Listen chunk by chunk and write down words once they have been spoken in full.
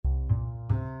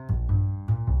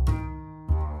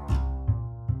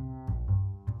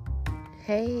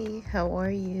Hey, how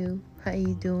are you? How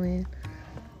you doing?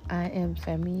 I am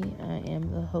Femi. I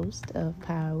am the host of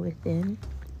Power Within,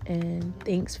 and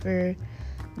thanks for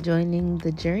joining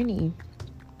the journey.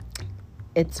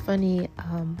 It's funny,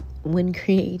 when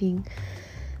creating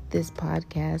this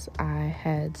podcast, I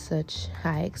had such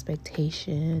high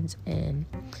expectations and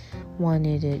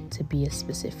wanted it to be a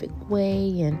specific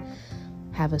way and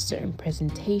have a certain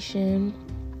presentation,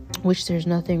 which there's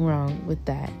nothing wrong with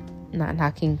that. Not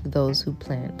knocking those who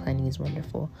plan. Planning is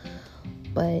wonderful.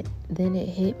 But then it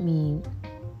hit me,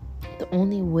 the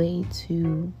only way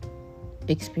to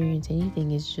experience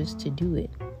anything is just to do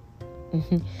it.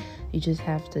 You just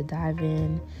have to dive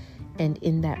in, and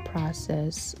in that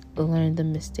process, learn the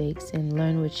mistakes and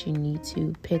learn what you need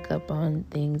to pick up on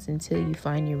things until you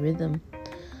find your rhythm.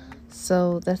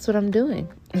 So that's what I'm doing.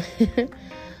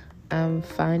 I'm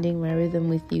finding my rhythm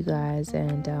with you guys,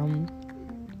 and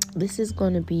this is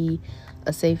going to be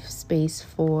a safe space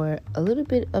for a little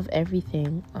bit of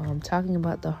everything. Talking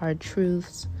about the hard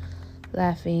truths,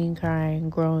 laughing, crying,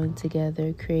 growing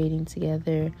together, creating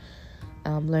together,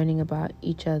 learning about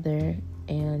each other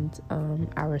and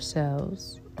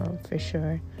ourselves, for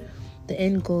sure. The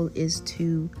end goal is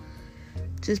to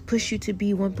just push you to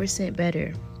be 1%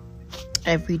 better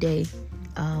every day,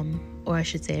 or I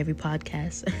should say every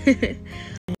podcast.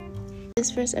 This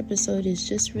first episode is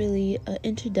just really an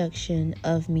introduction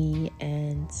of me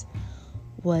and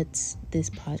what this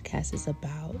podcast is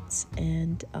about.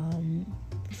 And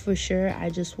for sure, I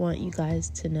just want you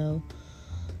guys to know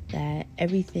that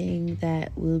everything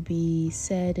that will be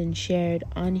said and shared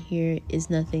on here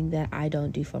is nothing that I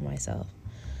don't do for myself.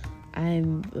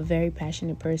 I'm a very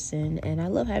passionate person, and I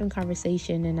love having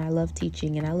conversation, and I love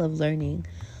teaching, and I love learning.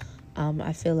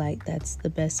 I feel like that's the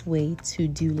best way to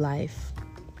do life,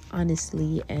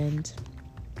 honestly, and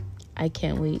I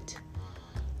can't wait.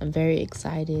 I'm very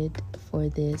excited for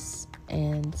this,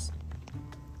 and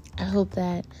I hope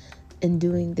that in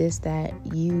doing this that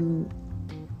you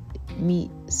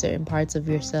meet certain parts of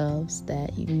yourselves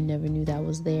that you never knew that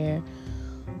was there.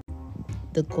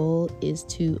 The goal is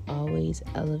to always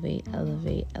elevate.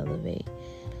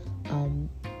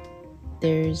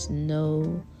 There's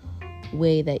no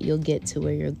way that you'll get to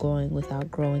where you're going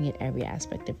without growing in every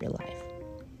aspect of your life.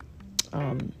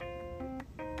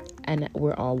 And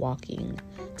we're all walking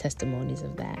testimonies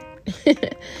of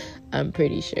that. I'm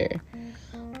pretty sure.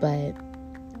 But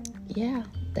yeah,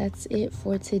 that's it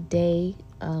for today.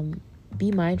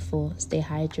 Be mindful, stay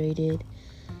hydrated,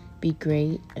 be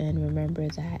great, and remember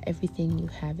that everything you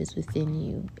have is within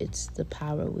you. It's the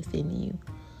power within you.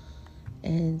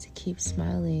 And keep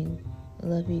smiling.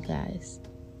 Love you guys.